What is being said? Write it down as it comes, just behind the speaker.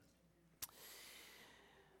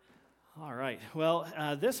All right. Well,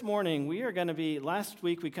 this morning last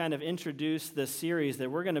week we kind of introduced this series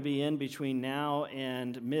that we're going to be in between now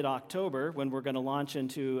and mid-October when we're going to launch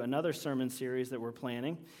into another sermon series that we're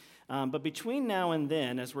planning. But between now and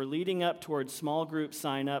then, as we're leading up towards small group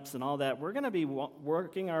sign-ups and all that, we're going to be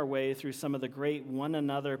working our way through some of the great one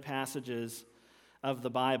another passages of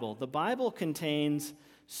the Bible. The Bible contains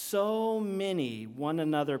so many one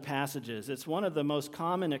another passages. It's one of the most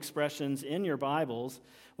common expressions in your Bibles.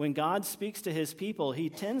 When God speaks to his people, he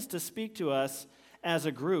tends to speak to us as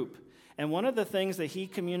a group. And one of the things that he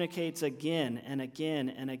communicates again and again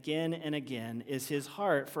and again and again is his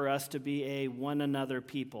heart for us to be a one another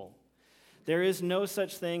people. There is no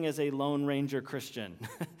such thing as a Lone Ranger Christian.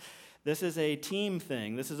 This is a team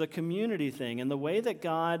thing. This is a community thing. And the way that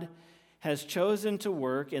God has chosen to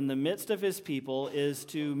work in the midst of his people is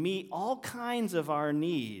to meet all kinds of our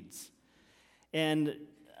needs and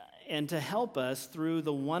to help us through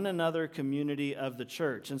the one another community of the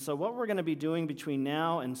church. And so what we're going to be doing between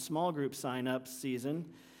now and small group sign-up season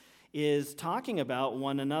is talking about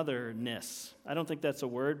one another-ness. I don't think that's a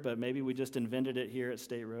word, but maybe we just invented it here at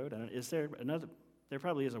State Road. Is there another? There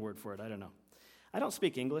probably is a word for it. I don't know. I don't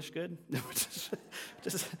speak English good, which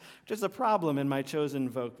is a problem in my chosen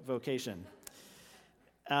vocation.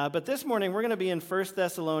 But this morning, we're going to be in 1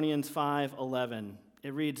 Thessalonians 5:11.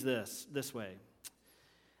 It reads this way.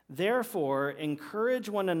 Therefore, encourage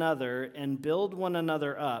one another and build one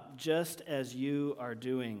another up, just as you are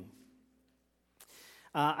doing.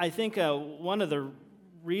 I think one of the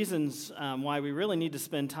reasons why we really need to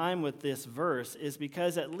spend time with this verse is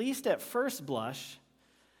because, at least at first blush,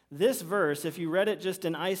 this verse, if you read it just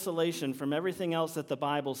in isolation from everything else that the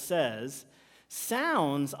Bible says,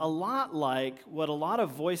 sounds a lot like what a lot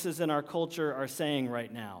of voices in our culture are saying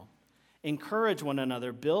right now. Encourage one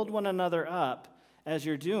another, build one another up as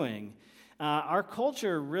you're doing. Our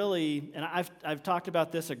culture really, and I've talked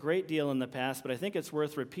about this a great deal in the past, but I think it's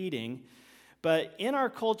worth repeating, but in our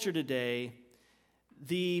culture today,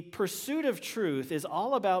 the pursuit of truth is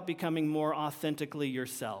all about becoming more authentically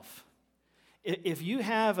yourself. If you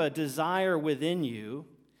have a desire within you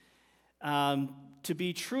to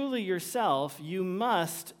be truly yourself, you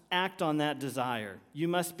must act on that desire. You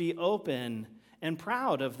must be open and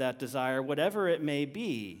proud of that desire, whatever it may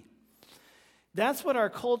be. That's what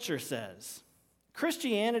our culture says.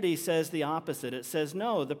 Christianity says the opposite. It says,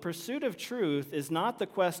 no, the pursuit of truth is not the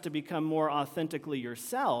quest to become more authentically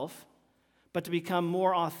yourself, but to become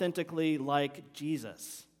more authentically like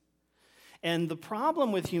Jesus. And the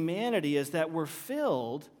problem with humanity is that we're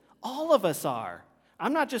filled, all of us are.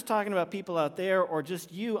 I'm not just talking about people out there or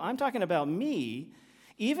just you. I'm talking about me.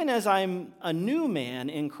 Even as I'm a new man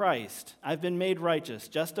in Christ, I've been made righteous,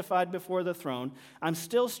 justified before the throne, I'm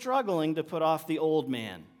still struggling to put off the old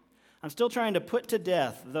man. I'm still trying to put to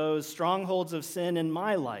death those strongholds of sin in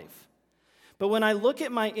my life. But when I look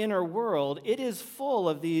at my inner world, it is full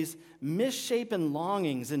of these misshapen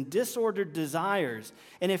longings and disordered desires.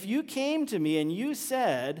 And if you came to me and you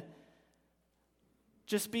said,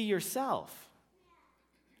 just be yourself,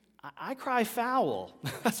 I cry foul.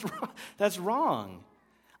 That's wrong.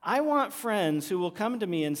 I want friends who will come to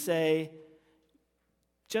me and say,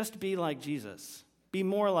 just be like Jesus. Be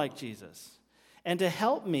more like Jesus. And to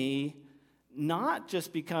help me not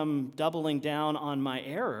just become doubling down on my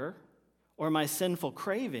error or my sinful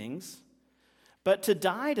cravings, but to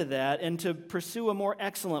die to that and to pursue a more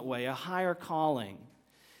excellent way, a higher calling.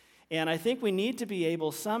 And I think we need to be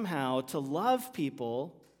able somehow to love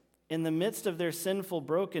people in the midst of their sinful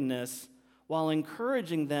brokenness while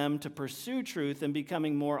encouraging them to pursue truth and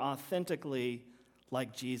becoming more authentically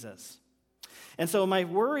like Jesus. And so my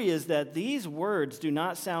worry is that these words do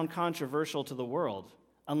not sound controversial to the world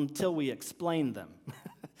until we explain them.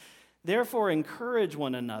 Therefore, encourage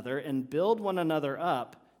one another and build one another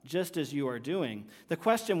up just as you are doing. The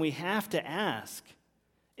question we have to ask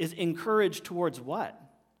is, encourage towards what?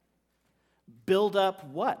 Build up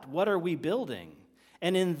what? What are we building?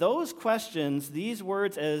 And in those questions, these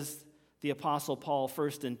words, as the Apostle Paul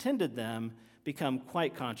first intended them, become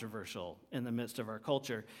quite controversial in the midst of our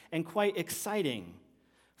culture and quite exciting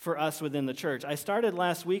for us within the church. I started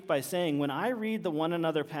last week by saying when I read the one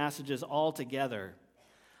another passages all together,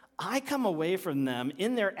 I come away from them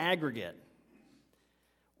in their aggregate.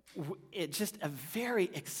 It's just a very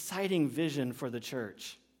exciting vision for the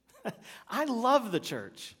church. I love the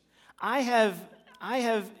church. I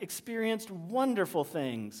have experienced wonderful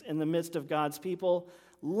things in the midst of God's people,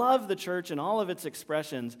 love the church and all of its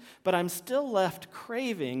expressions, but I'm still left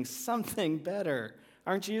craving something better,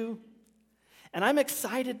 aren't you? And I'm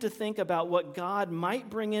excited to think about what God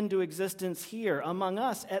might bring into existence here among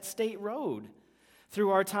us at State Road.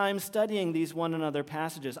 through our time studying these one another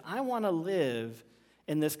passages, I want to live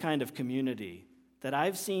in this kind of community that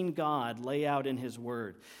I've seen God lay out in his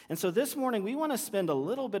word. And so this morning, we want to spend a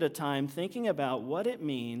little bit of time thinking about what it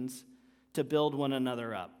means to build one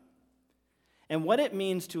another up and what it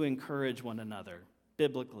means to encourage one another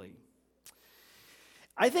biblically.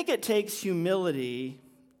 I think it takes humility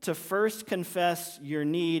to first confess your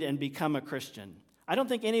need and become a Christian. I don't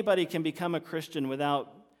think anybody can become a Christian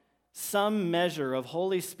without some measure of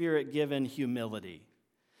Holy Spirit-given humility.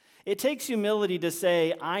 It takes humility to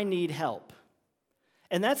say, I need help.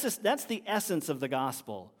 And that's the essence of the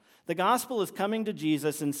gospel. The gospel is coming to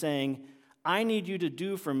Jesus and saying, I need you to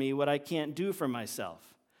do for me what I can't do for myself.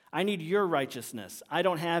 I need your righteousness. I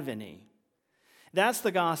don't have any. That's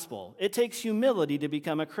the gospel. It takes humility to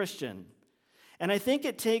become a Christian. And I think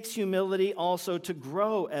it takes humility also to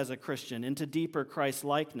grow as a Christian into deeper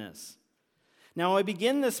Christ-likeness. Now, I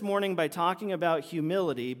begin this morning by talking about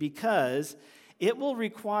humility because it will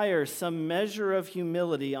require some measure of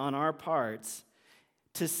humility on our parts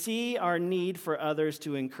to see our need for others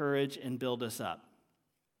to encourage and build us up.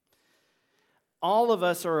 All of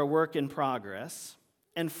us are a work in progress,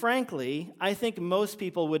 and frankly, I think most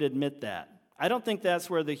people would admit that. I don't think that's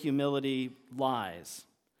where the humility lies.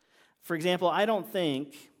 For example, I don't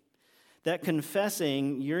think that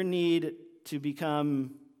confessing your need to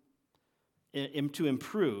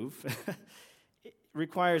improve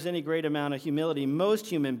requires any great amount of humility. Most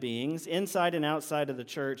human beings, inside and outside of the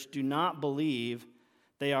church, do not believe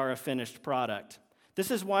they are a finished product.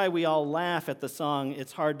 This is why we all laugh at the song,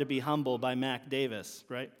 It's Hard to Be Humble by Mac Davis,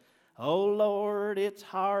 right? Oh, Lord, it's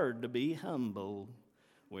hard to be humble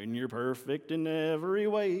when you're perfect in every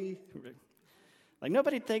way. Like,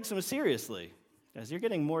 nobody takes them seriously. Guys, you're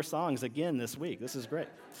getting more songs again this week. This is great.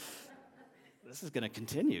 This is going to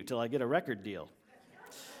continue till I get a record deal.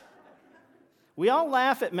 We all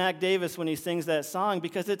laugh at Mac Davis when he sings that song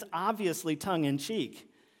because it's obviously tongue-in-cheek.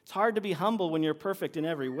 It's hard to be humble when you're perfect in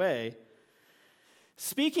every way.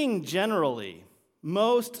 Speaking generally,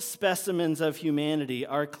 most specimens of humanity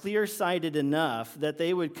are clear-sighted enough that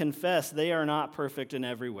they would confess they are not perfect in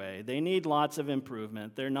every way. They need lots of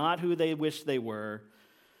improvement. They're not who they wish they were.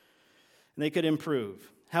 And they could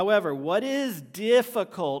improve. However, what is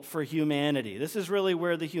difficult for humanity, this is really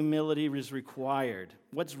where the humility is required.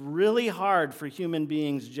 What's really hard for human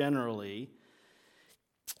beings generally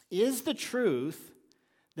is the truth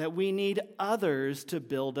that we need others to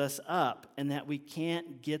build us up and that we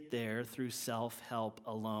can't get there through self-help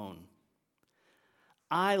alone.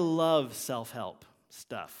 I love self-help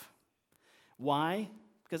stuff. Why?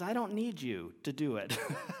 Because I don't need you to do it.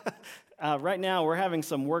 Right now, we're having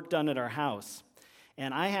some work done at our house,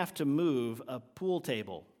 and I have to move a pool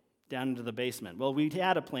table down into the basement. Well, we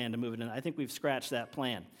had a plan to move it in. I think we've scratched that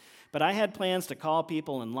plan. But I had plans to call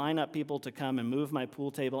people and line up people to come and move my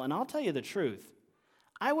pool table, and I'll tell you the truth.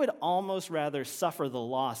 I would almost rather suffer the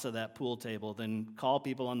loss of that pool table than call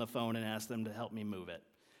people on the phone and ask them to help me move it.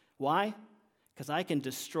 Why? Because I can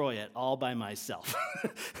destroy it all by myself.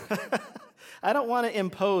 I don't want to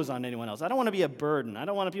impose on anyone else. I don't want to be a burden. I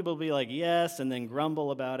don't want people to be like, yes, and then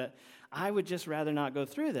grumble about it. I would just rather not go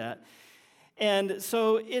through that. And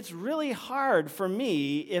so it's really hard for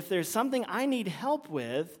me, if there's something I need help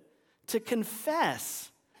with, to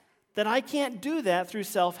confess that I can't do that through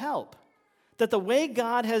self-help. That the way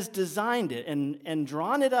God has designed it and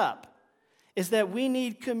drawn it up is that we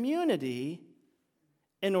need community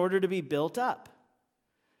in order to be built up.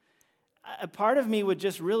 A part of me would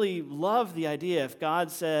just really love the idea if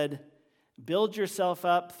God said, build yourself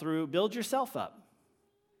up.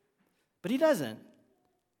 But he doesn't.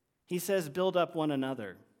 He says, build up one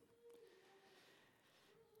another.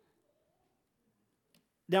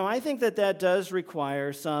 Now, I think that does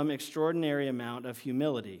require some extraordinary amount of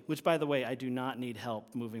humility, which, by the way, I do not need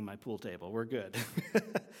help moving my pool table. We're good.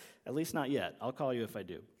 At least not yet. I'll call you if I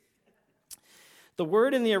do. The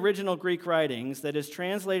word in the original Greek writings that is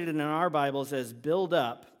translated in our Bibles as build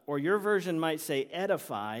up, or your version might say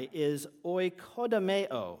edify, is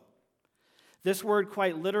oikodomeo. This word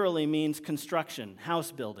quite literally means construction,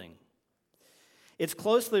 house building. It's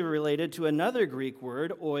closely related to another Greek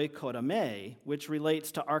word, oikodome, which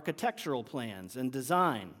relates to architectural plans and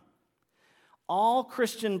design. All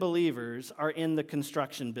Christian believers are in the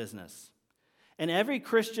construction business, and every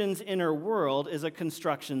Christian's inner world is a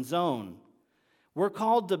construction zone. We're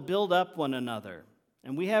called to build up one another,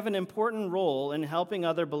 and we have an important role in helping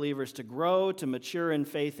other believers to grow, to mature in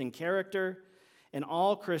faith and character, and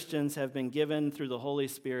all Christians have been given through the Holy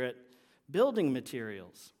Spirit building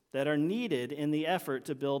materials that are needed in the effort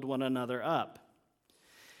to build one another up.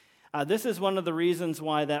 This is one of the reasons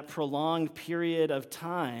why that prolonged period of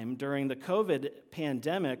time during the COVID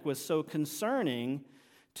pandemic was so concerning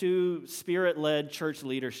to Spirit-led church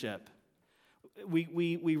leadership.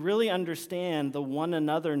 We really understand the one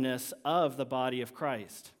anotherness of the body of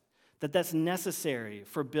Christ, that's necessary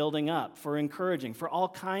for building up, for encouraging, for all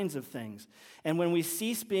kinds of things. And when we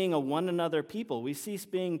cease being a one another people, we cease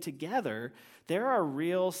being together, there are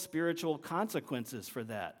real spiritual consequences for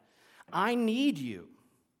that. I need you.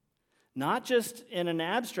 Not just in an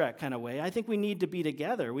abstract kind of way. I think we need to be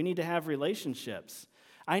together. We need to have relationships.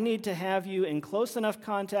 I need to have you in close enough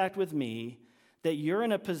contact with me that you're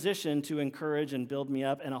in a position to encourage and build me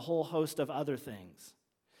up, and a whole host of other things.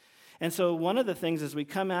 And so one of the things as we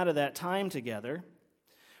come out of that time together,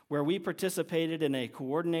 where we participated in a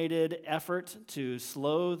coordinated effort to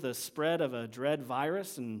slow the spread of a dread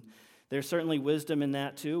virus, and there's certainly wisdom in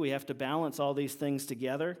that too. We have to balance all these things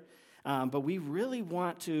together. But we really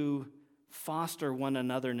want to foster one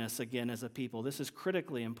anotherness again as a people. This is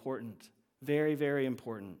critically important. Very, very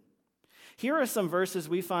important. Here are some verses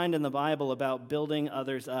we find in the Bible about building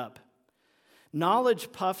others up.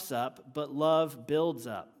 Knowledge puffs up, but love builds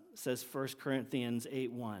up, says 1 Corinthians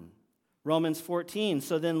 8:1. Romans 14,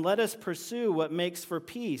 so then let us pursue what makes for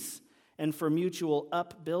peace and for mutual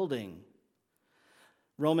upbuilding.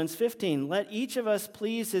 Romans 15, let each of us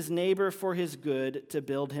please his neighbor for his good to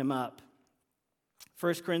build him up.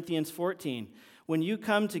 1 Corinthians 14, when you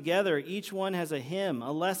come together, each one has a hymn,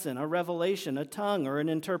 a lesson, a revelation, a tongue, or an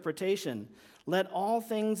interpretation. Let all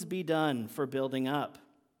things be done for building up.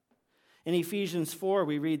 In Ephesians 4,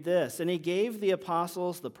 we read this, and he gave the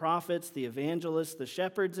apostles, the prophets, the evangelists, the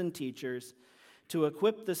shepherds, and teachers to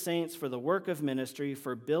equip the saints for the work of ministry,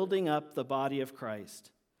 for building up the body of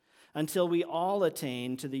Christ, until we all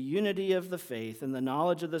attain to the unity of the faith and the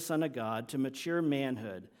knowledge of the Son of God, to mature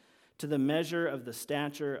manhood, to the measure of the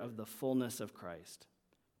stature of the fullness of Christ,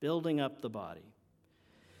 building up the body.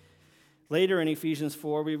 Later in Ephesians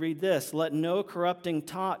 4, we read this, let no corrupting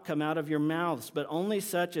talk come out of your mouths, but only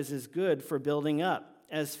such as is good for building up,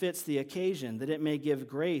 as fits the occasion, that it may give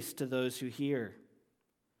grace to those who hear.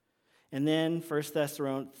 And then 1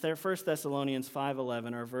 Thessalonians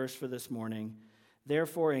 5:11, our verse for this morning,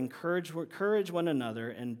 therefore encourage one another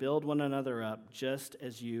and build one another up, just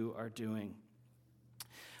as you are doing.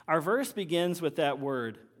 Our verse begins with that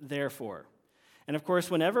word, therefore. And of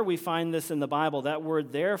course, whenever we find this in the Bible, that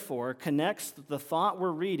word therefore connects the thought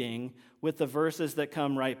we're reading with the verses that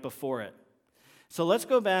come right before it. So let's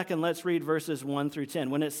go back and let's read verses 1 through 10.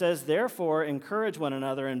 When it says, therefore, encourage one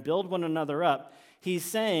another and build one another up, he's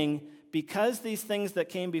saying, because these things that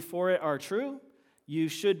came before it are true, you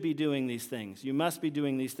should be doing these things. You must be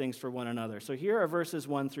doing these things for one another. So here are verses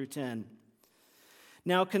 1 through 10.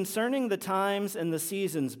 Now, concerning the times and the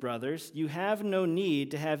seasons, brothers, you have no need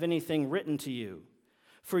to have anything written to you,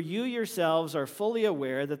 for you yourselves are fully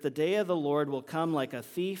aware that the day of the Lord will come like a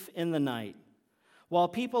thief in the night. While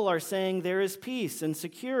people are saying there is peace and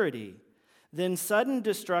security, then sudden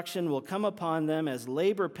destruction will come upon them as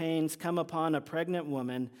labor pains come upon a pregnant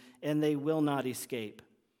woman, and they will not escape.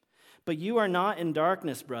 But you are not in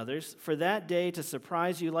darkness, brothers, for that day to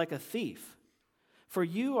surprise you like a thief. For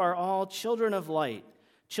you are all children of light,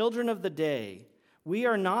 children of the day. We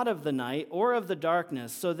are not of the night or of the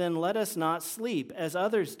darkness, so then let us not sleep as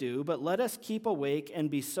others do, but let us keep awake and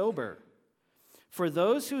be sober. For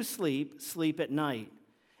those who sleep, sleep at night,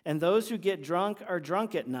 and those who get drunk are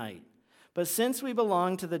drunk at night. But since we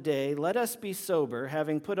belong to the day, let us be sober,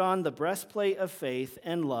 having put on the breastplate of faith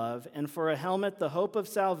and love, and for a helmet the hope of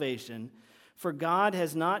salvation. For God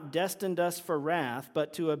has not destined us for wrath,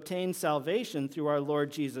 but to obtain salvation through our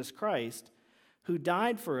Lord Jesus Christ, who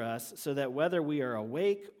died for us, so that whether we are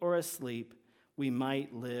awake or asleep, we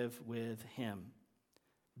might live with him.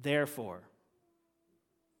 Therefore,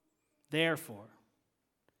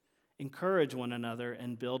 encourage one another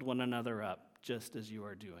and build one another up, just as you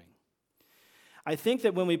are doing. I think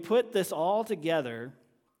that when we put this all together,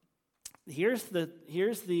 here's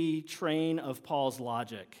the train of Paul's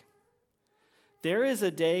logic. There is a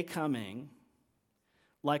day coming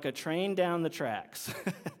like a train down the tracks.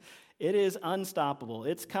 It is unstoppable.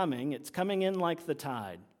 It's coming in like the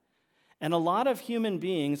tide. And a lot of human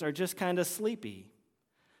beings are just kind of sleepy.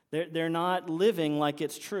 They're not living like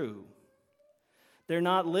it's true. They're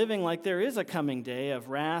not living like there is a coming day of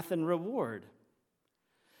wrath and reward.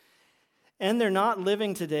 And they're not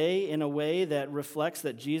living today in a way that reflects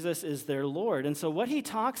that Jesus is their Lord. And so what he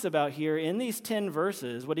talks about here in these 10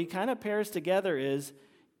 verses, what he kind of pairs together is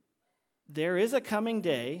there is a coming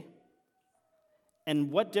day, and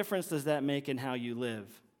what difference does that make in how you live?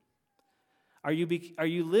 Are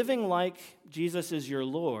you living like Jesus is your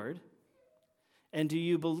Lord? And do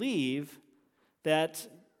you believe that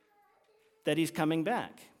he's coming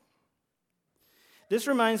back? This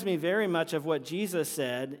reminds me very much of what Jesus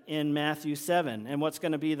said in Matthew 7 and what's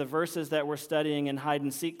going to be the verses that we're studying in Hide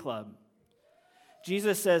and Seek Club.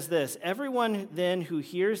 Jesus says this, "Everyone then who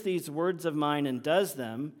hears these words of mine and does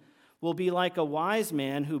them will be like a wise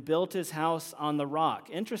man who built his house on the rock."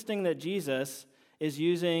 Interesting that Jesus is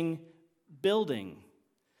using building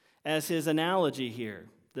as his analogy here.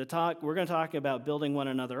 We're going to talk about building one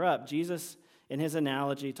another up. Jesus, in his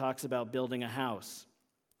analogy, talks about building a house.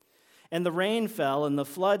 "And the rain fell, and the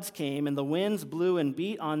floods came, and the winds blew and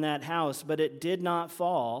beat on that house, but it did not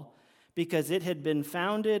fall, because it had been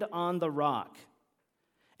founded on the rock.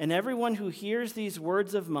 And everyone who hears these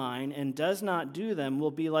words of mine and does not do them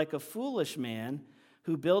will be like a foolish man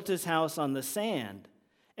who built his house on the sand.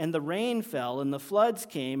 And the rain fell, and the floods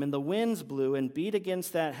came, and the winds blew and beat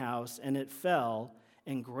against that house, and it fell,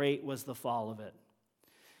 and great was the fall of it."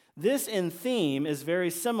 This in theme is very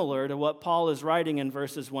similar to what Paul is writing in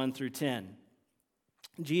verses 1 through 10.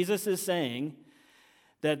 Jesus is saying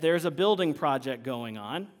that there's a building project going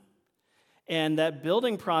on, and that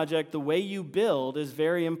building project, the way you build, is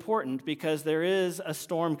very important because there is a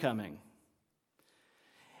storm coming.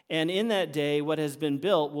 And in that day, what has been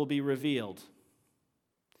built will be revealed.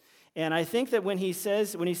 And I think that when he's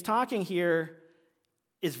talking here,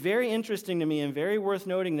 it's very interesting to me and very worth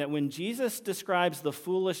noting that when Jesus describes the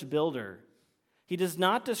foolish builder, he does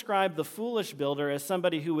not describe the foolish builder as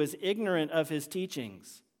somebody who was ignorant of his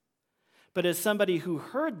teachings, but as somebody who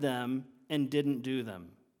heard them and didn't do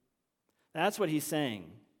them. That's what he's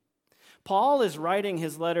saying. Paul is writing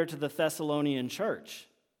his letter to the Thessalonian church,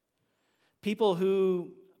 people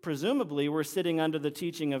who presumably were sitting under the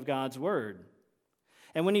teaching of God's word.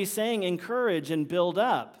 And when he's saying encourage and build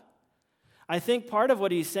up, I think part of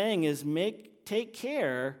what he's saying is take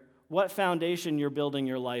care what foundation you're building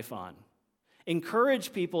your life on.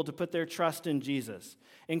 Encourage people to put their trust in Jesus.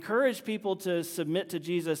 Encourage people to submit to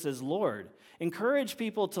Jesus as Lord. Encourage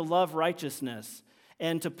people to love righteousness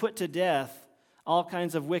and to put to death all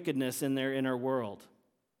kinds of wickedness in their inner world.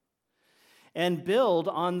 And build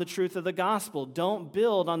on the truth of the gospel. Don't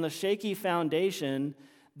build on the shaky foundation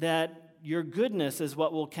that your goodness is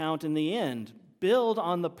what will count in the end. Build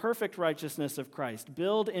on the perfect righteousness of Christ.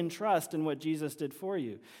 Build in trust in what Jesus did for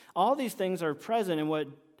you. All these things are present in what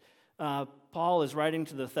Paul is writing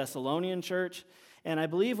to the Thessalonian church. And I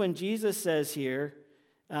believe when Jesus says here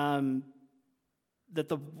that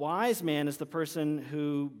the wise man is the person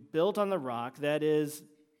who built on the rock, that is,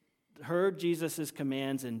 heard Jesus'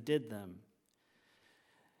 commands and did them.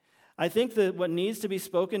 I think that what needs to be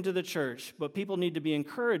spoken to the church, what people need to be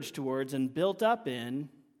encouraged towards and built up in,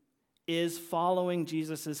 is following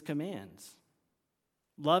Jesus' commands,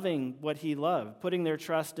 loving what he loved, putting their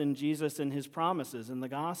trust in Jesus and his promises in the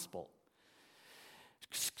gospel.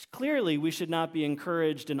 Clearly, we should not be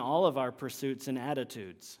encouraged in all of our pursuits and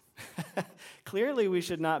attitudes. Clearly, we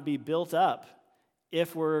should not be built up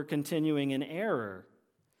if we're continuing in error.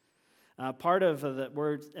 Part of the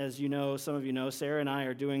word, as you know, some of you know, Sarah and I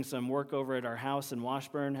are doing some work over at our house in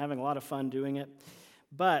Washburn, having a lot of fun doing it.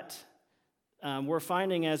 But we're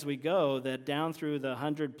finding as we go that down through the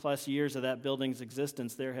 100+ years of that building's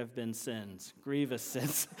existence, there have been sins, grievous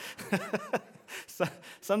sins. So,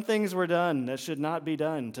 some things were done that should not be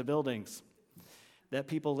done to buildings that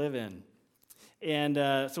people live in. And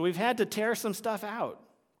so we've had to tear some stuff out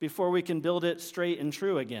before we can build it straight and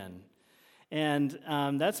true again. And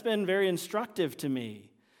that's been very instructive to me,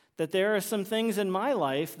 that there are some things in my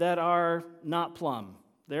life that are not plumb.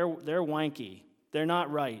 They're wanky. They're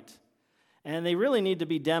not right. And they really need to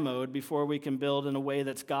be demoed before we can build in a way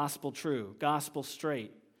that's gospel true, gospel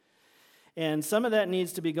straight. And some of that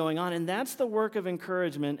needs to be going on, and that's the work of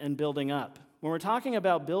encouragement and building up. When we're talking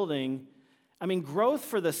about building, I mean, growth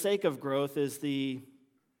for the sake of growth is the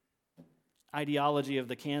ideology of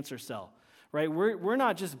the cancer cell, right? We're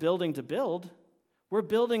not just building to build. We're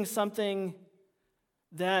building something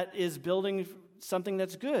that is building something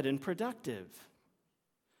that's good and productive.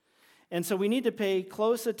 And so we need to pay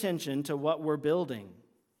close attention to what we're building.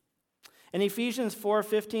 In Ephesians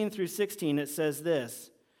 4:15 through 16, it says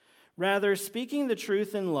this, "Rather, speaking the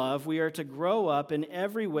truth in love, we are to grow up in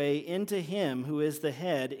every way into him who is the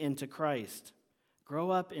head, into Christ."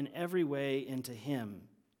 Grow up in every way into him,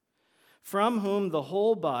 from whom the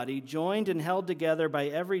whole body, joined and held together by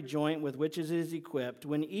every joint with which it is equipped,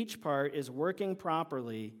 when each part is working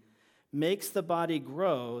properly, makes the body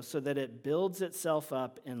grow so that it builds itself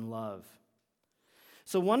up in love.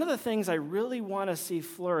 So one of the things I really want to see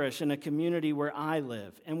flourish in a community where I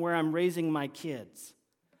live and where I'm raising my kids,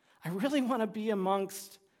 I really want to be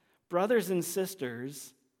amongst brothers and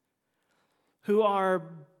sisters who are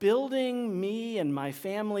building me and my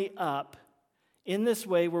family up in this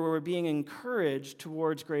way where we're being encouraged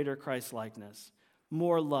towards greater Christ-likeness,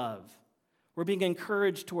 more love. We're being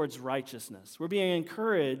encouraged towards righteousness. We're being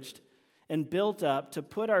encouraged and built up to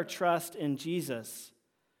put our trust in Jesus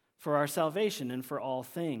for our salvation and for all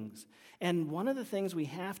things. And one of the things we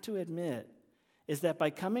have to admit is that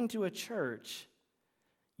by coming to a church,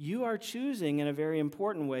 you are choosing in a very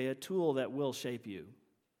important way a tool that will shape you.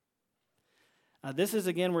 This is,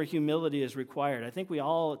 again, where humility is required. I think we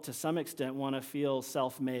all, to some extent, want to feel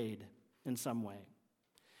self-made in some way.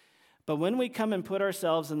 But when we come and put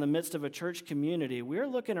ourselves in the midst of a church community, we're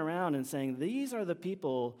looking around and saying, these are the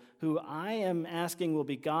people who I am asking will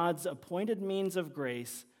be God's appointed means of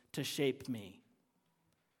grace to shape me,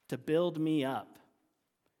 to build me up.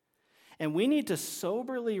 And we need to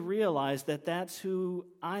soberly realize that that's who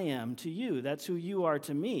I am to you. That's who you are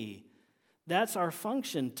to me. That's our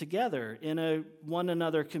function together in a one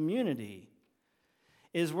another community,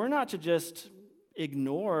 is we're not to just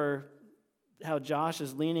ignore how Josh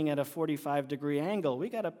is leaning at a 45-degree angle. We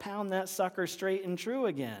got to pound that sucker straight and true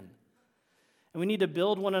again. And we need to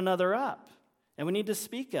build one another up. And we need to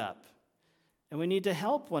speak up. And we need to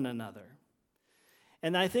help one another.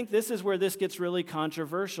 And I think this is where this gets really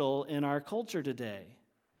controversial in our culture today,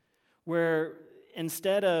 where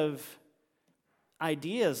instead of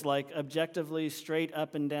ideas like objectively straight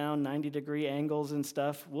up and down 90-degree angles and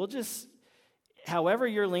stuff, we'll just, however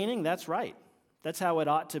you're leaning, that's right. That's how it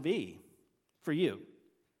ought to be for you.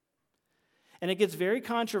 And it gets very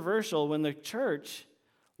controversial when the church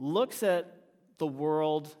looks at the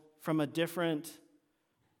world from a different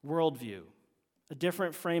worldview, a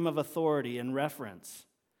different frame of authority and reference.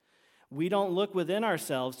 We don't look within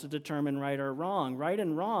ourselves to determine right or wrong. Right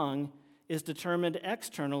and wrong is determined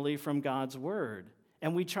externally from God's word.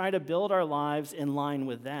 And we try to build our lives in line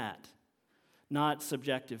with that, not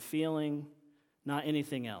subjective feeling, not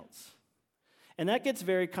anything else. And that gets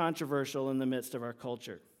very controversial in the midst of our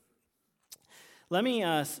culture. Let me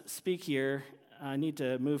speak here. I need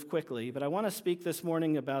to move quickly, but I want to speak this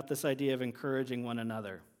morning about this idea of encouraging one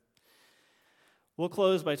another. We'll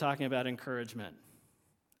close by talking about encouragement.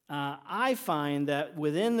 I find that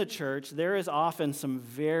within the church, there is often some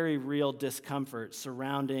very real discomfort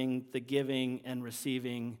surrounding the giving and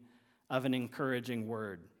receiving of an encouraging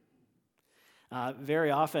word.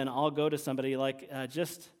 Very often, I'll go to somebody like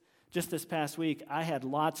just this past week, I had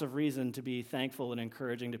lots of reason to be thankful and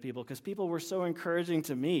encouraging to people because people were so encouraging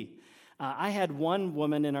to me. I had one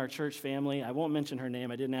woman in our church family, I won't mention her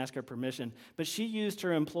name, I didn't ask her permission, but she used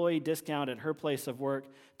her employee discount at her place of work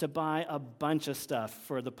to buy a bunch of stuff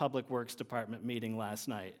for the Public Works Department meeting last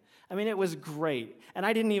night. I mean, it was great, and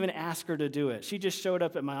I didn't even ask her to do it. She just showed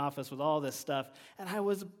up at my office with all this stuff, and I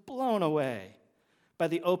was blown away by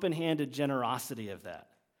the open-handed generosity of that.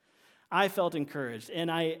 I felt encouraged,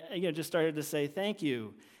 and I just started to say thank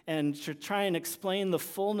you and to try and explain the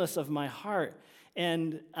fullness of my heart.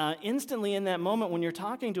 And instantly in that moment, when you're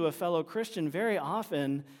talking to a fellow Christian, very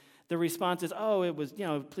often the response is, "Oh, it was,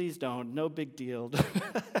 please don't, no big deal."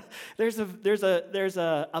 There's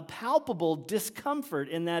a palpable discomfort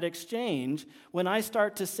in that exchange when I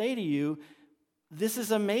start to say to you, "This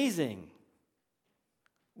is amazing,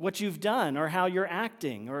 what you've done, or how you're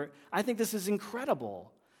acting," or "I think this is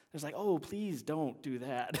incredible." It's like, "Oh, please don't do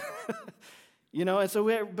that," And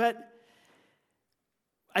so but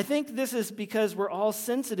I think this is because we're all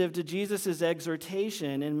sensitive to Jesus'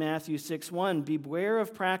 exhortation in Matthew 6:1, "Beware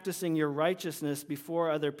of practicing your righteousness before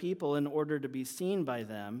other people in order to be seen by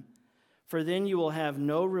them, for then you will have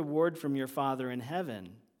no reward from your Father in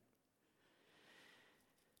heaven."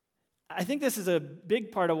 I think this is a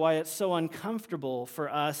big part of why it's so uncomfortable for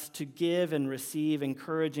us to give and receive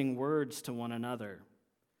encouraging words to one another.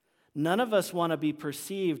 None of us want to be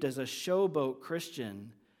perceived as a showboat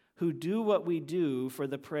Christian who do what we do for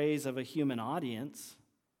the praise of a human audience.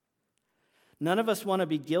 None of us want to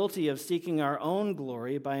be guilty of seeking our own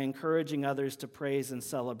glory by encouraging others to praise and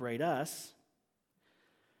celebrate us.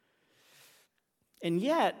 And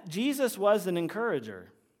yet, Jesus was an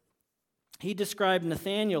encourager. He described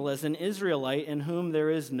Nathanael as an Israelite in whom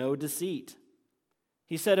there is no deceit.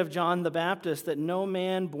 He said of John the Baptist that no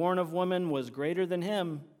man born of woman was greater than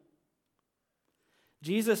him.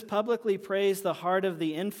 Jesus publicly praised the heart of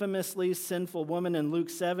the infamously sinful woman in Luke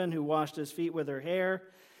 7 who washed his feet with her hair,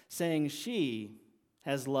 saying she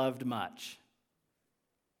has loved much.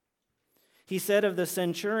 He said of the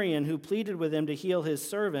centurion who pleaded with him to heal his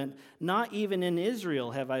servant, "Not even in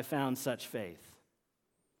Israel have I found such faith."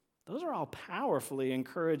 Those are all powerfully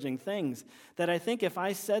encouraging things that I think if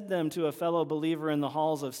I said them to a fellow believer in the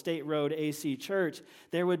halls of State Road AC Church,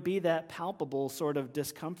 there would be that palpable sort of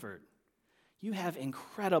discomfort. You have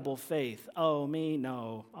incredible faith. Oh, me?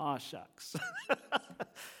 No. Aw, shucks.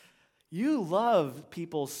 You love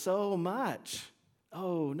people so much.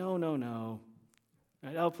 Oh, no, no, no.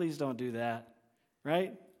 Right? Oh, please don't do that.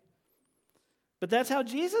 Right? But that's how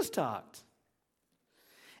Jesus talked.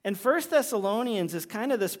 And 1 Thessalonians is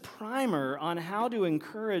kind of this primer on how to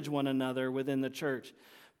encourage one another within the church.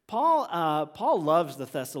 Paul loves the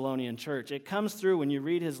Thessalonian church. It comes through when you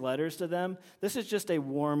read his letters to them. This is just a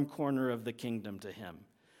warm corner of the kingdom to him.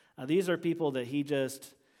 These are people that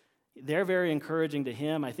they're very encouraging to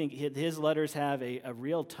him. I think his letters have a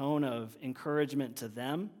real tone of encouragement to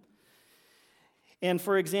them. And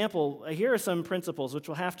for example, here are some principles which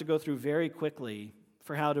we'll have to go through very quickly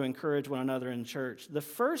for how to encourage one another in church. The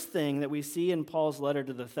first thing that we see in Paul's letter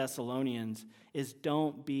to the Thessalonians is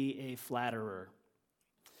don't be a flatterer.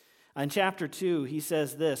 In chapter 2, he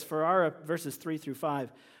says this, verses 3 through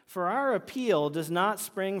 5, "For our appeal does not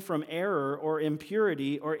spring from error or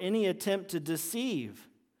impurity or any attempt to deceive.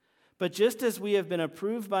 But just as we have been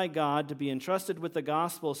approved by God to be entrusted with the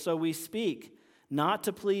gospel, so we speak, not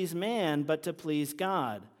to please man, but to please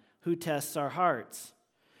God, who tests our hearts.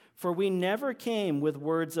 For we never came with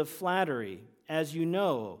words of flattery, as you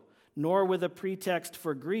know, nor with a pretext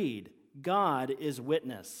for greed. God is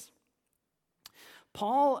witness."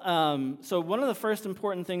 Paul, so one of the first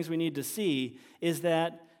important things we need to see is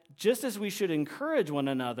that just as we should encourage one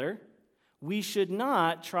another, we should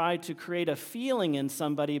not try to create a feeling in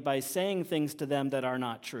somebody by saying things to them that are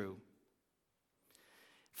not true.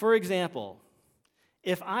 For example,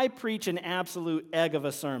 if I preach an absolute egg of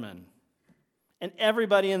a sermon, and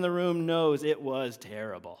everybody in the room knows it was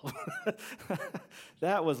terrible.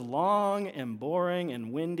 That was long and boring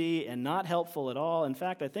and windy and not helpful at all. In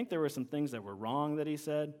fact, I think there were some things that were wrong that he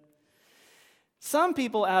said. Some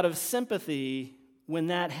people, out of sympathy, when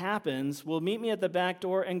that happens, will meet me at the back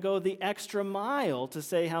door and go the extra mile to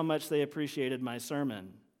say how much they appreciated my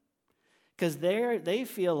sermon. Because they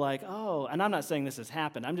feel like, oh, and I'm not saying this has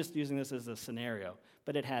happened. I'm just using this as a scenario,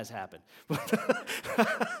 but it has happened.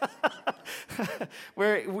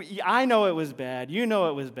 I know it was bad. You know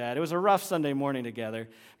it was bad. It was a rough Sunday morning together,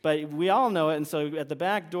 but we all know it. And so at the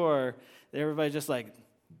back door, everybody's just like,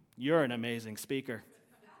 "You're an amazing speaker.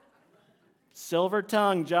 Silver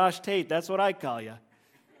tongue, Josh Tate, that's what I call you."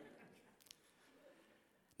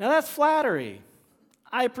 Now that's flattery.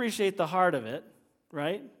 I appreciate the heart of it,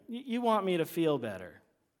 right? You want me to feel better.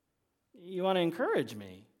 You want to encourage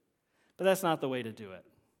me, but that's not the way to do it.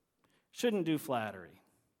 Shouldn't do flattery.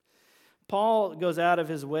 Paul goes out of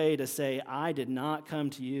his way to say, "I did not come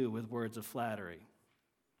to you with words of flattery."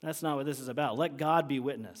 That's not what this is about. Let God be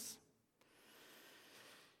witness.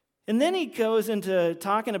 And then he goes into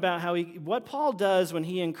talking about what Paul does when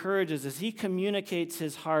he encourages is he communicates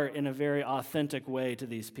his heart in a very authentic way to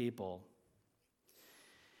these people.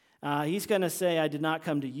 He's going to say, "I did not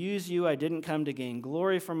come to use you. I didn't come to gain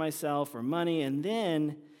glory for myself or money." And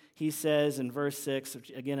then he says in verse 6,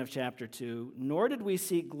 again of chapter 2, "Nor did we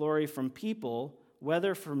seek glory from people,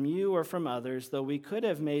 whether from you or from others, though we could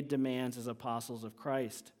have made demands as apostles of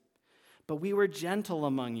Christ. But we were gentle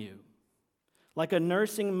among you, like a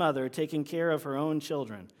nursing mother taking care of her own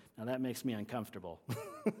children." Now that makes me uncomfortable.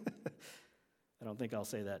 I don't think I'll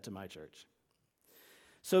say that to my church.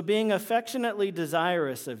 "So being affectionately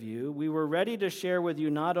desirous of you, we were ready to share with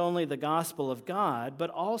you not only the gospel of God,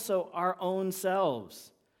 but also our own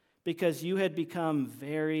selves, because you had become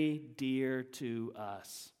very dear to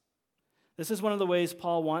us." This is one of the ways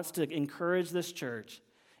Paul wants to encourage this church,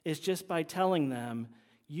 is just by telling them,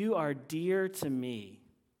 "You are dear to me.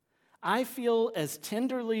 I feel as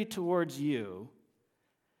tenderly towards you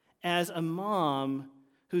as a mom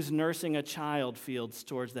who's nursing a child feels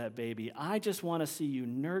towards that baby. I just want to see you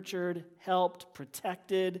nurtured, helped,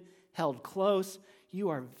 protected, held close. You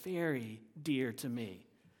are very dear to me."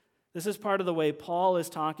 This is part of the way Paul is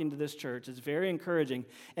talking to this church. It's very encouraging.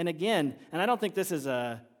 And again, and I don't think this is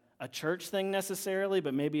a church thing necessarily,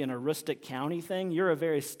 but maybe an Aroostook County thing. You're a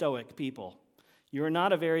very stoic people. You're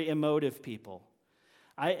not a very emotive people.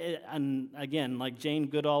 And again, like Jane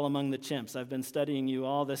Goodall among the chimps, I've been studying you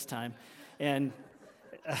all this time. And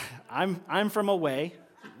I'm from away.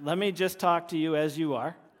 Let me just talk to you as you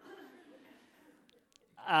are.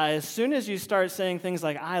 As soon as you start saying things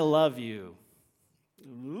like, "I love you,"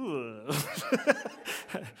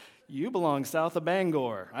 you belong south of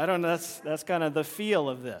Bangor. I don't know, that's kind of the feel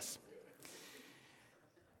of this.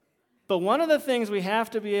 But one of the things we have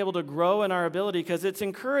to be able to grow in our ability, because it's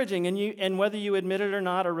encouraging, and whether you admit it or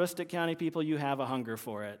not, Aroostook County people, you have a hunger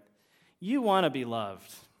for it. You want to be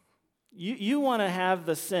loved. You want to have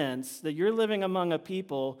the sense that you're living among a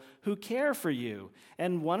people who care for you.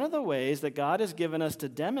 And one of the ways that God has given us to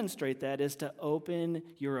demonstrate that is to open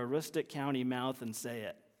your Aroostook County mouth and say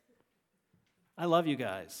it. I love you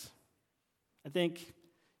guys. I think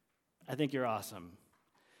you're awesome.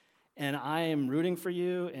 And I am rooting for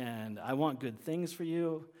you, and I want good things for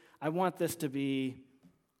you. I want this to be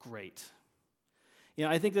great.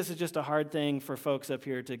 I think this is just a hard thing for folks up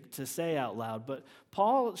here to say out loud, but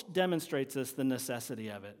Paul demonstrates us the necessity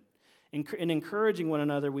of it. In encouraging one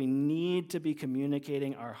another, we need to be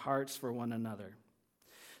communicating our hearts for one another.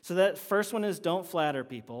 So that first one is don't flatter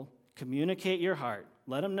people. Communicate your heart.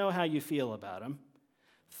 Let them know how you feel about them.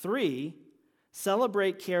 3,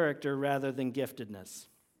 celebrate character rather than giftedness.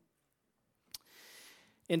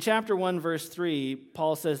 In chapter 1, verse 3,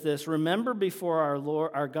 Paul says this, remember before our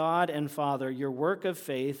Lord, our God and Father, your work of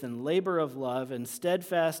faith and labor of love and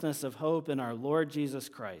steadfastness of hope in our Lord Jesus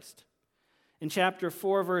Christ. In chapter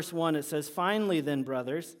 4, verse 1, it says, finally then,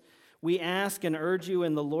 brothers, we ask and urge you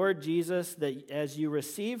in the Lord Jesus that as you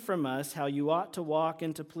receive from us how you ought to walk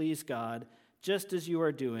and to please God, just as you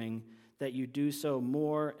are doing, that you do so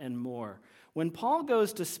more and more. When Paul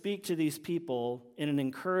goes to speak to these people in an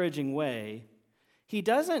encouraging way, he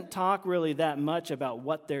doesn't talk really that much about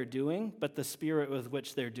what they're doing, but the spirit with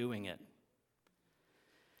which they're doing it.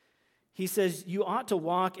 He says, you ought to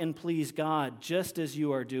walk and please God just as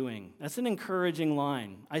you are doing. That's an encouraging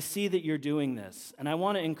line. I see that you're doing this, and I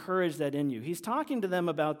want to encourage that in you. He's talking to them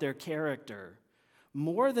about their character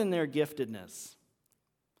more than their giftedness.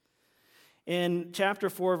 In chapter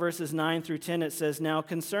 4, verses 9 through 10, it says, now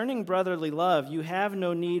concerning brotherly love, you have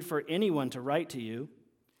no need for anyone to write to you,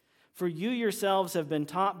 for you yourselves have been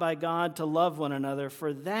taught by God to love one another,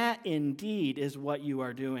 for that indeed is what you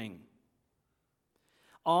are doing.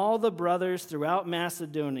 All the brothers throughout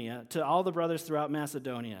Macedonia,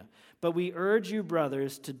 but we urge you,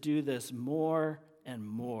 brothers, to do this more and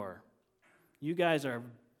more. You guys are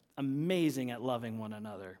amazing at loving one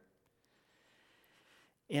another.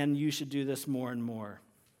 And you should do this more and more.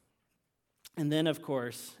 And then, of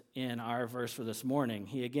course, in our verse for this morning,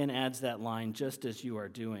 he again adds that line, just as you are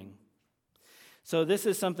doing. So this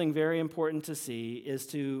is something very important to see, is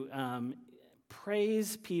to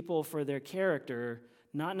praise people for their character,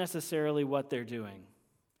 not necessarily what they're doing.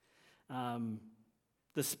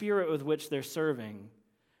 The spirit with which they're serving,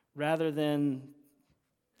 rather than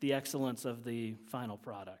the excellence of the final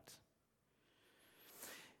product.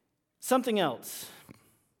 Something else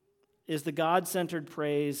is the God-centered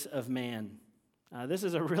praise of man. This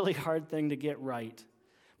is a really hard thing to get right.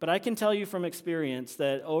 But I can tell you from experience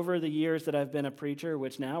that over the years that I've been a preacher,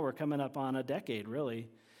 which now we're coming up on a decade, really,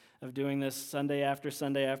 of doing this Sunday after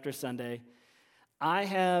Sunday after Sunday, I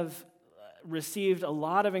have received a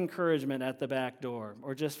lot of encouragement at the back door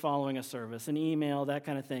or just following a service, an email, that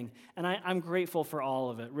kind of thing. And I'm grateful for all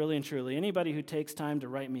of it, really and truly. Anybody who takes time to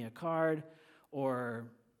write me a card or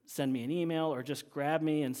send me an email or just grab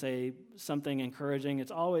me and say something encouraging,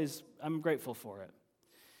 I'm grateful for it.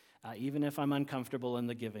 Even if I'm uncomfortable in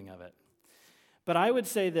the giving of it. But I would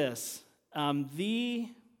say this, the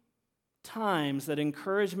times that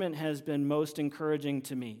encouragement has been most encouraging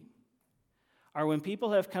to me are when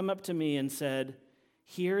people have come up to me and said,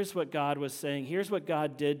 here's what God was saying, here's what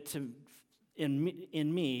God did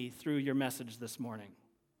in me through your message this morning.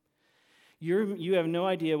 You have no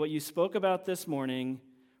idea what you spoke about this morning.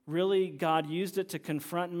 Really, God used it to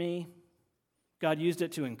confront me. God used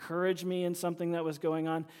it to encourage me in something that was going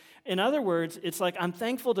on. In other words, it's like I'm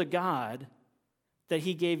thankful to God that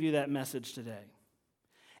he gave you that message today.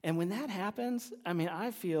 And when that happens,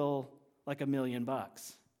 I feel like $1 million.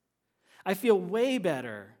 I feel way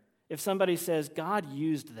better if somebody says, God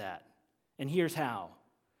used that, and here's how,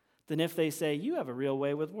 than if they say, you have a real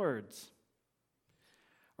way with words.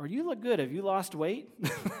 Or you look good. Have you lost weight?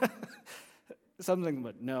 Something,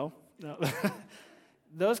 but no.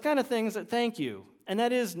 Those kind of things, thank you. And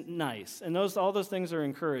that is nice. And all those things are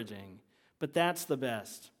encouraging. But that's the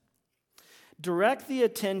best. Direct the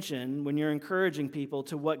attention when you're encouraging people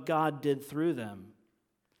to what God did through them.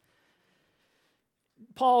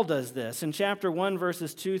 Paul does this. In chapter 1,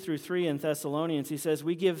 verses 2 through 3 in Thessalonians, he says,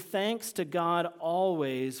 we give thanks to God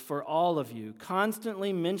always for all of you,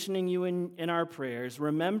 constantly mentioning you in our prayers,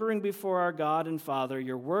 remembering before our God and Father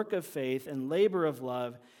your work of faith and labor of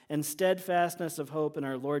love and steadfastness of hope in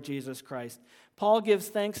our Lord Jesus Christ. Paul gives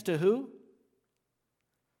thanks to who?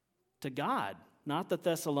 To God, not the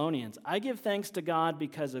Thessalonians. I give thanks to God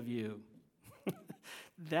because of you.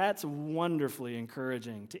 That's wonderfully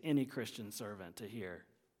encouraging to any Christian servant to hear.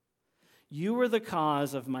 You were the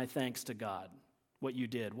cause of my thanks to God, what you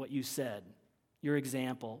did, what you said, your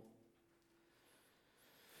example.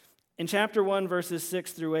 In chapter 1, verses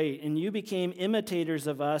 6 through 8, and you became imitators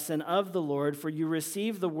of us and of the Lord, for you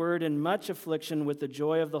received the word in much affliction with the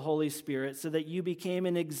joy of the Holy Spirit, so that you became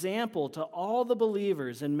an example to all the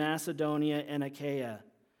believers in Macedonia and Achaia.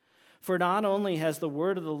 For not only has the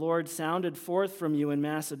word of the Lord sounded forth from you in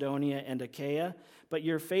Macedonia and Achaia, but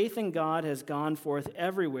your faith in God has gone forth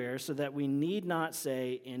everywhere, so that we need not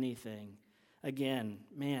say anything. Again,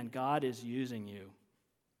 man, God is using you.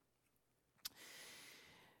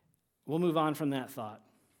 We'll move on from that thought.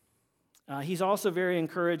 He's also very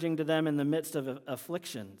encouraging to them in the midst of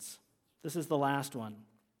afflictions. This is the last one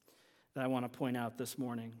that I want to point out this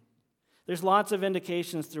morning. There's lots of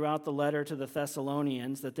indications throughout the letter to the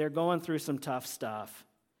Thessalonians that they're going through some tough stuff.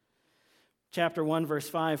 Chapter 1, verse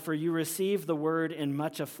 5, for you received the word in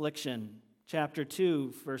much affliction. Chapter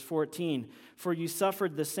 2, verse 14, for you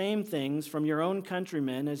suffered the same things from your own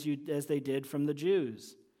countrymen as they did from the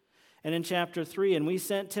Jews. And in chapter 3, and we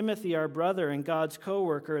sent Timothy, our brother and God's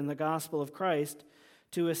co-worker in the gospel of Christ,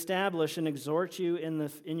 to establish and exhort you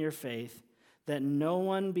in your faith, that no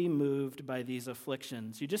one be moved by these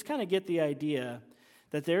afflictions. You just kind of get the idea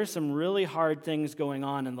that there's some really hard things going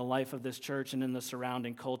on in the life of this church and in the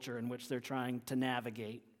surrounding culture in which they're trying to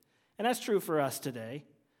navigate. And that's true for us today.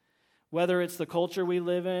 Whether it's the culture we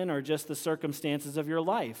live in or just the circumstances of your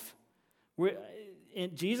life.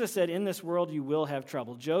 Jesus said, in this world you will have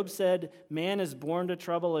trouble. Job said, man is born to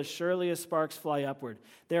trouble as surely as sparks fly upward.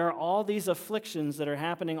 There are all these afflictions that are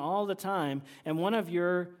happening all the time, and one of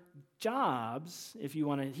your jobs, if you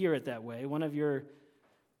want to hear it that way, one of your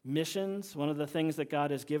missions, one of the things that God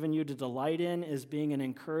has given you to delight in is being an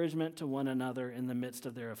encouragement to one another in the midst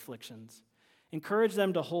of their afflictions. Encourage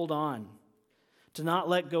them to hold on, to not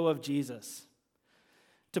let go of Jesus,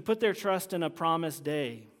 to put their trust in a promised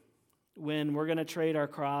day when we're going to trade our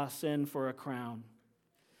cross in for a crown.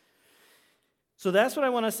 So that's what I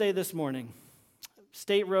want to say this morning.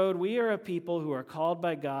 State Road, we are a people who are called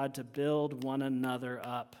by God to build one another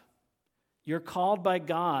up. You're called by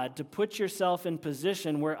God to put yourself in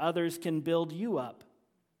position where others can build you up.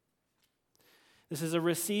 This is a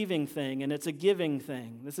receiving thing and it's a giving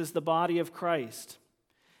thing. This is the body of Christ.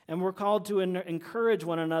 And we're called to encourage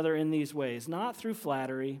one another in these ways, not through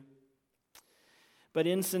flattery, but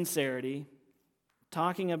in sincerity,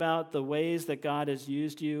 talking about the ways that God has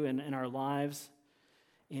used you in our lives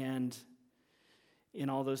and in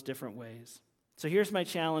all those different ways. So here's my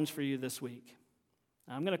challenge for you this week.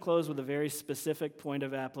 I'm going to close with a very specific point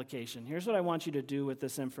of application. Here's what I want you to do with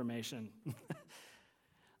this information.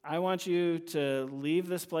 I want you to leave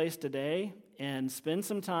this place today and spend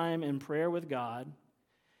some time in prayer with God.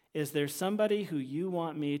 Is there somebody who you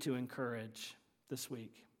want me to encourage this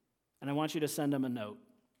week? And I want you to send them a note.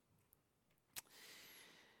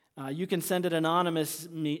 You can send it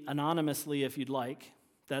anonymously if you'd like.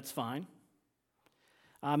 That's fine.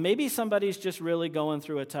 Maybe somebody's just really going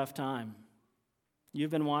through a tough time. You've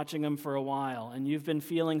been watching them for a while, and you've been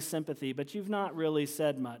feeling sympathy, but you've not really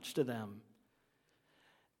said much to them.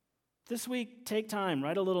 This week, take time,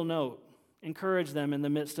 write a little note. Encourage them in the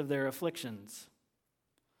midst of their afflictions.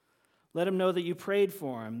 Let them know that you prayed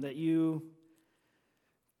for them, that you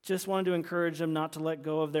just wanted to encourage them not to let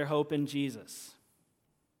go of their hope in Jesus.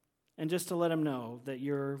 And just to let them know that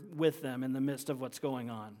you're with them in the midst of what's going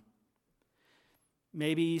on.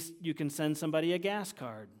 Maybe you can send somebody a gas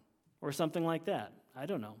card or something like that. I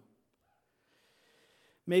don't know.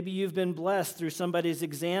 Maybe you've been blessed through somebody's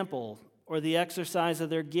example or the exercise of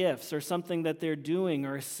their gifts or something that they're doing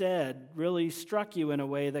or said really struck you in a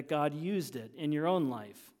way that God used it in your own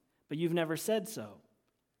life, but you've never said so.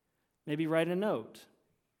 Maybe write a note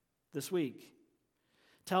this week.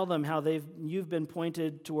 Tell them how you've been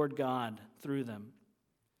pointed toward God through them.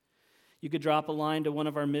 You could drop a line to one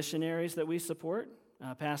of our missionaries that we support.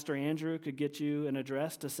 Pastor Andrew could get you an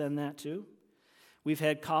address to send that to. We've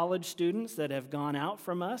had college students that have gone out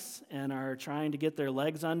from us and are trying to get their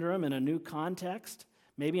legs under them in a new context,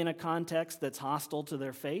 maybe in a context that's hostile to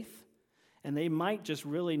their faith, and they might just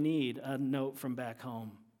really need a note from back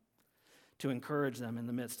home to encourage them in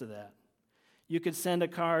the midst of that. You could send a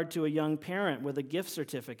card to a young parent with a gift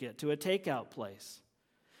certificate to a takeout place.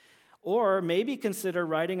 Or maybe consider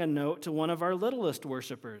writing a note to one of our littlest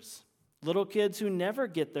worshipers, little kids who never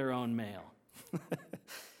get their own mail.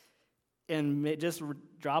 And just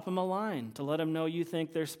drop them a line to let them know you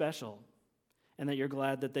think they're special and that you're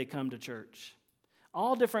glad that they come to church.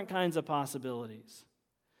 All different kinds of possibilities.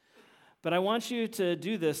 But I want you to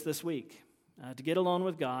do this week. to get alone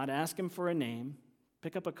with God, ask Him for a name,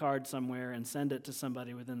 pick up a card somewhere, and send it to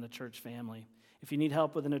somebody within the church family. If you need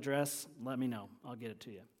help with an address, let me know. I'll get it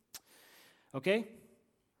to you. Okay?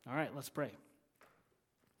 All right, let's pray.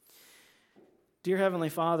 Dear Heavenly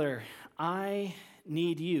Father, I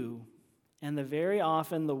need you, and very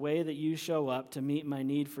often the way that you show up to meet my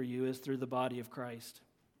need for you is through the body of Christ.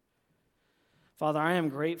 Father, I am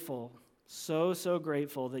grateful, so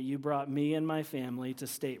grateful that you brought me and my family to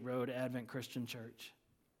State Road Advent Christian Church.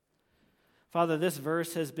 Father, this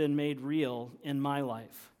verse has been made real in my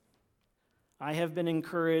life. I have been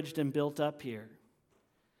encouraged and built up here.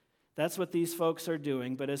 That's what these folks are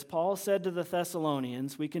doing, but as Paul said to the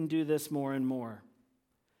Thessalonians, we can do this more and more.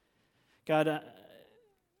 God,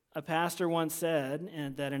 a pastor once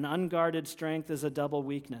said that an unguarded strength is a double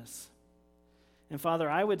weakness. And Father,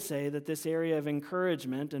 I would say that this area of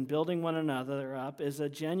encouragement and building one another up is a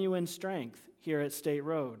genuine strength here at State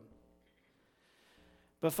Road.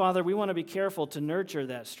 But Father, we want to be careful to nurture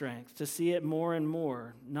that strength, to see it more and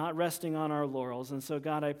more, not resting on our laurels. And so,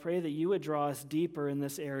 God, I pray that you would draw us deeper in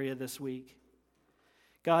this area this week.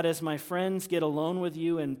 God, as my friends get alone with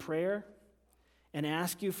you in prayer and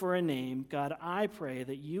ask you for a name, God, I pray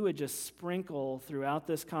that you would just sprinkle throughout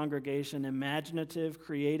this congregation imaginative,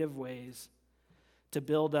 creative ways to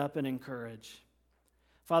build up and encourage.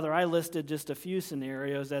 Father, I listed just a few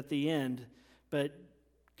scenarios at the end, but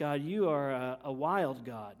God, you are a wild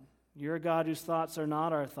God. You're a God whose thoughts are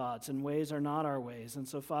not our thoughts and ways are not our ways. And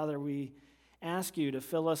so, Father, we ask you to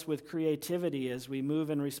fill us with creativity as we move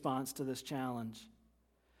in response to this challenge.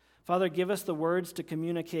 Father, give us the words to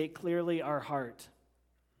communicate clearly our heart,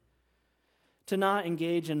 to not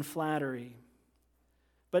engage in flattery,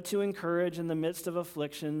 but to encourage in the midst of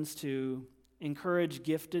afflictions, to encourage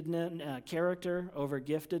giftedness, character over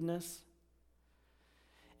giftedness,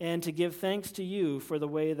 and to give thanks to you for the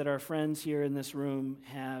way that our friends here in this room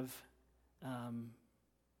have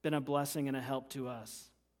been a blessing and a help to us.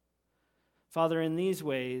 Father, in these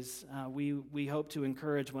ways, we hope to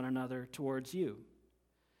encourage one another towards you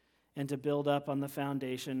and to build up on the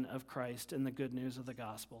foundation of Christ and the good news of the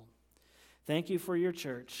gospel. Thank you for your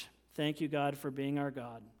church. Thank you, God, for being our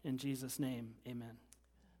God. In Jesus' name, amen.